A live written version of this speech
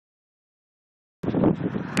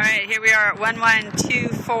Alright, here we are at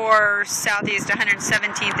 1124 Southeast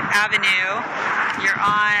 117th Avenue. You're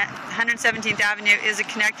on 117th Avenue is a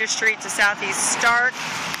connector street to Southeast Stark,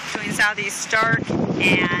 between Southeast Stark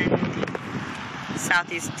and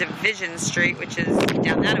Southeast Division Street, which is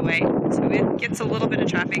down that way. So it gets a little bit of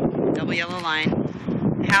traffic, double yellow line.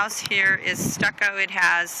 The house here is stucco. It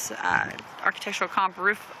has architectural comp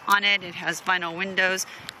roof on it. It has vinyl windows.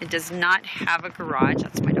 It does not have a garage.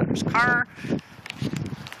 That's my daughter's car.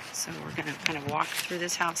 So we're going to kind of walk through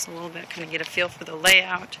this house a little bit, kind of get a feel for the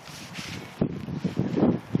layout.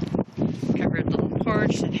 Covered little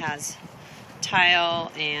porch. It has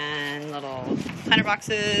tile and little planter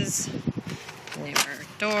boxes. Newer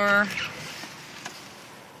door.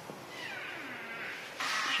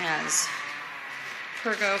 Has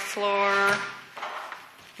pergo floor.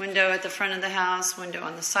 Window at the front of the house. Window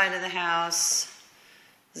on the side of the house.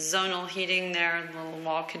 Zonal heating there. Little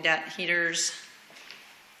wall cadet heaters.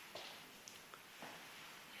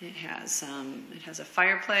 It has a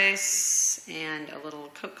fireplace and a little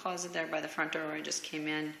coat closet there by the front door where I just came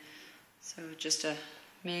in. So just a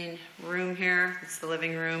main room here. It's the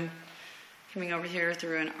living room. Coming over here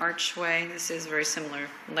through an archway. This is a very similar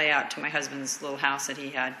layout to my husband's little house that he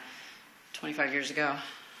had 25 years ago.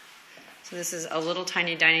 So this is a little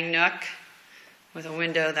tiny dining nook with a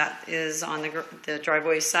window that is on the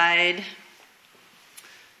driveway side.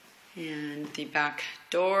 And the back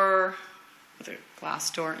door with a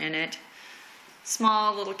glass door in it.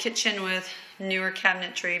 Small little kitchen with newer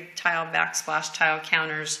cabinetry, tile backsplash, tile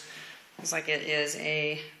counters. Looks like it is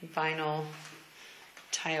a vinyl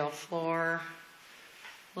tile floor.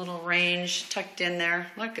 Little range tucked in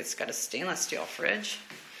there. Look, it's got a stainless steel fridge.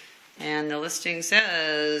 And the listing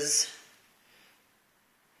says,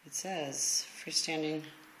 freestanding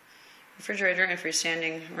refrigerator and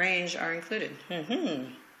freestanding range are included.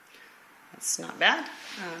 That's not bad.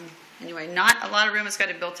 Anyway, not a lot of room. It's got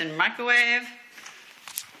a built-in microwave.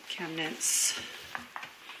 Cabinets,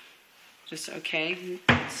 just okay.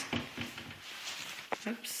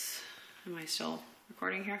 Oops, am I still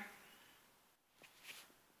recording here?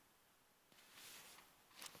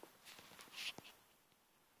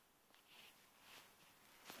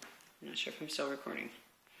 I'm not sure if I'm still recording.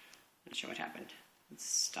 Not sure what happened. Let's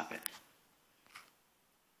stop it.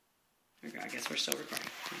 There we go. I guess we're still recording.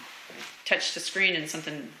 I touched the screen and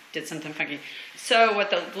did something funky. So what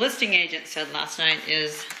the listing agent said last night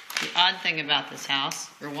is the odd thing about this house,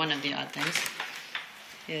 or one of the odd things,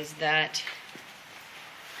 is that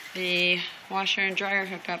the washer and dryer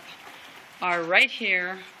hookup are right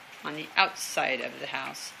here on the outside of the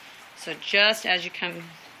house. So just as you come,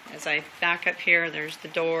 as I back up here, there's the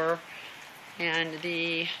door, and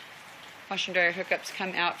the washer and dryer hookups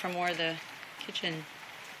come out from where the kitchen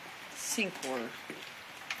sink were.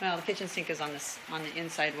 Well, the kitchen sink is on the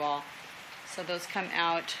inside wall. So those come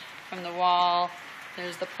out from the wall.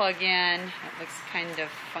 There's the plug-in. It looks kind of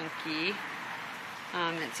funky.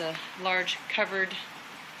 It's a large covered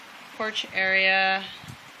porch area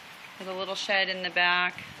with a little shed in the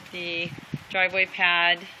back. The driveway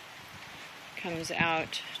pad comes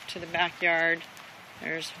out to the backyard.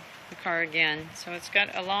 There's the car again. So it's got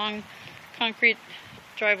a long concrete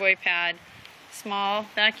driveway pad. Small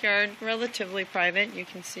backyard, relatively private. You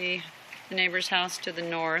can see the neighbor's house to the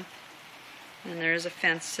north. And there's a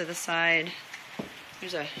fence to the side.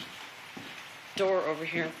 There's a door over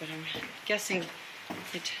here, but I'm guessing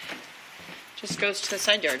it just goes to the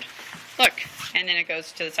side yard. Look, and then it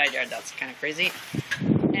goes to the side yard. That's kind of crazy.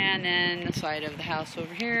 And then the side of the house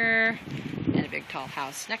over here, and a big tall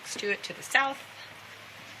house next to it to the south.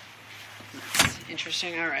 That's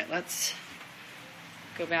interesting. All right, let's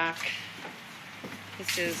go back.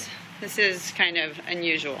 This is kind of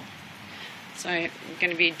unusual. So I'm going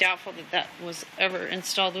to be doubtful that was ever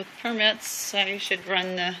installed with permits. I should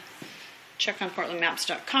run the check on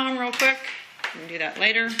portlandmaps.com real quick. We'll do that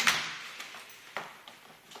later.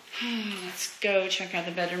 Let's go check out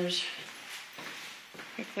the bedrooms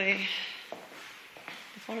quickly.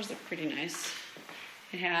 The floors look pretty nice.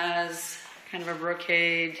 It has kind of a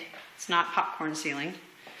brocade. It's not popcorn ceiling.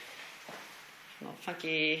 A little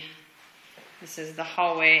funky. This is the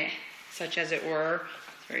hallway, such as it were.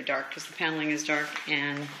 It's very dark because the paneling is dark,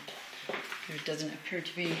 and there doesn't appear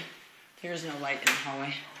to be, there is no light in the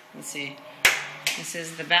hallway. Let's see. This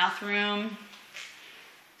is the bathroom.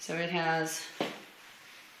 So it has,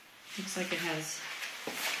 looks like it has,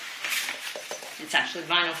 it's actually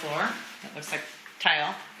vinyl floor. That looks like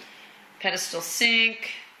tile. Pedestal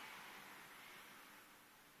sink.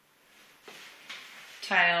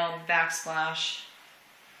 Tile backsplash.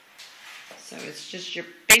 So it's just your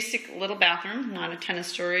basic little bathroom, not a ton of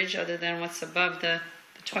storage other than what's above the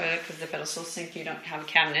the toilet because the pedestal sink, you don't have a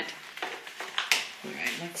cabinet. All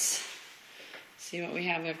right, let's see what we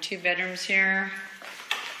have. We have 2 bedrooms here.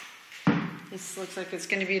 This looks like it's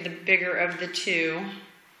going to be the bigger of the 2.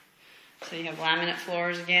 So you have laminate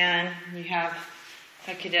floors again. You have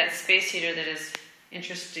a cadet space heater that is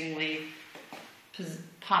interestingly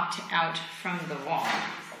popped out from the wall.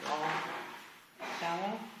 That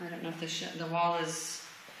wall? I don't know if the wall is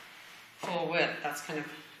full width. That's kind of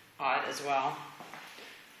odd as well.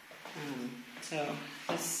 So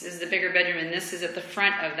this is the bigger bedroom, and this is at the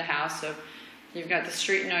front of the house. So you've got the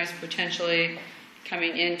street noise potentially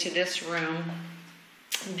coming into this room.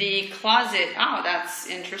 The closet, oh, that's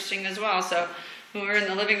interesting as well. So when we were in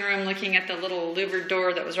the living room looking at the little louvered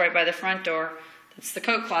door that was right by the front door, that's the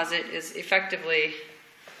coat closet, is effectively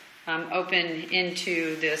open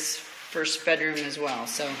into this first bedroom as well.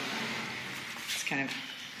 So it's kind of,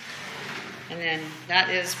 and then that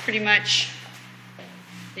is pretty much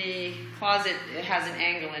the closet. It has an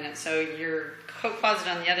angle in it, so your coat closet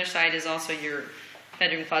on the other side is also your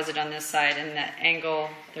bedroom closet on this side, and that angle,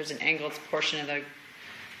 there's an angled portion of the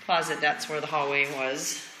closet, that's where the hallway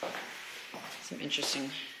was. Some interesting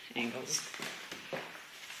angles.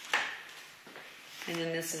 And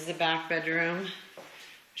then this is the back bedroom,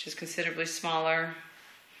 which is considerably smaller.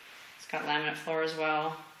 It's got laminate floor as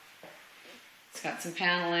well. It's got some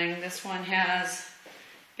paneling. This one has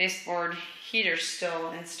baseboard heater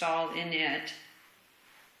still installed in it.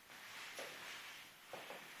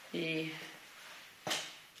 The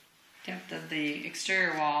depth of the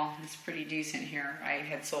exterior wall is pretty decent here. I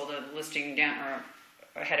had sold a listing down, or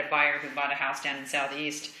I had a buyer who bought a house down in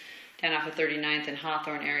Southeast, down off of 39th and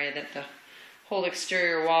Hawthorne area, that the whole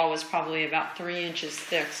exterior wall was probably about 3 inches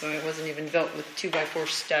thick, so it wasn't even built with 2x4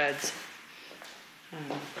 studs.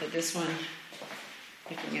 But this one,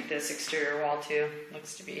 looking at this exterior wall too,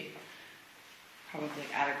 looks to be probably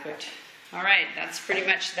adequate. All right, that's pretty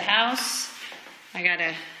much the house. I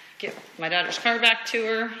gotta get my daughter's car back to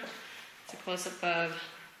her. It's a close-up of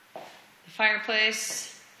the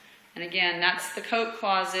fireplace. And again, that's the coat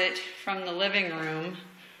closet from the living room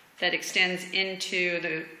that extends into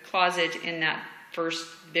the closet in that first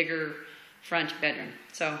bigger front bedroom.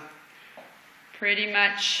 So pretty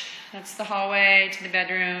much that's the hallway to the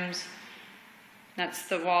bedrooms. That's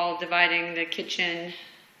the wall dividing the kitchen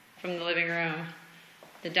from the living room,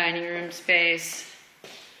 the dining room space.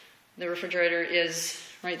 The refrigerator is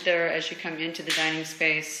right there as you come into the dining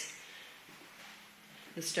space.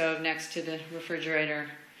 The stove next to the refrigerator.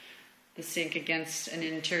 The sink against an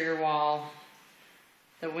interior wall.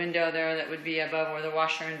 The window there that would be above where the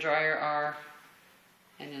washer and dryer are.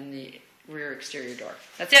 And then the rear exterior door.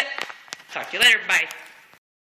 That's it. Talk to you later. Bye.